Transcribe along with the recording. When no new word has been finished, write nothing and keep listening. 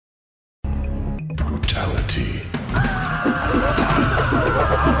brutality.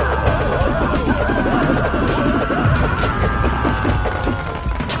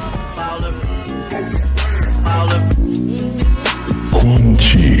 Quan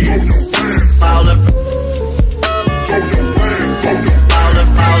Chi.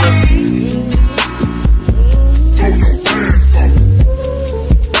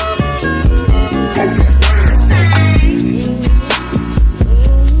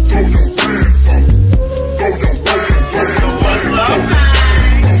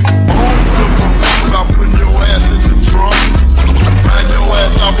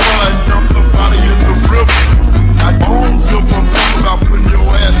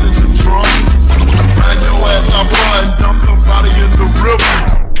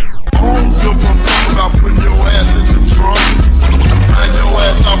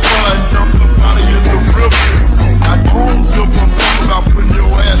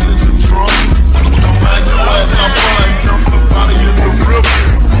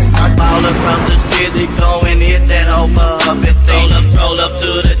 Roll up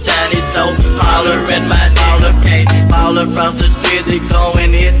to the Chinese store, holler at my nigga. Baller from the city, go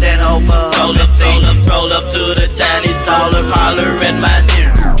and hit that over. Roll up to the Chinese store, holler at my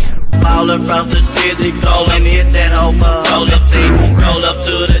nigga. Baller from the city, go and hit that over. Roll up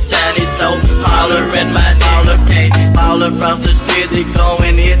to the Chinese store, holler at my nigga. Baller from the city, go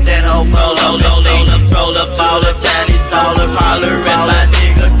and hit that over. Roll up to the Chinese store, holler at my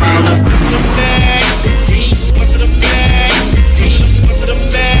nigga.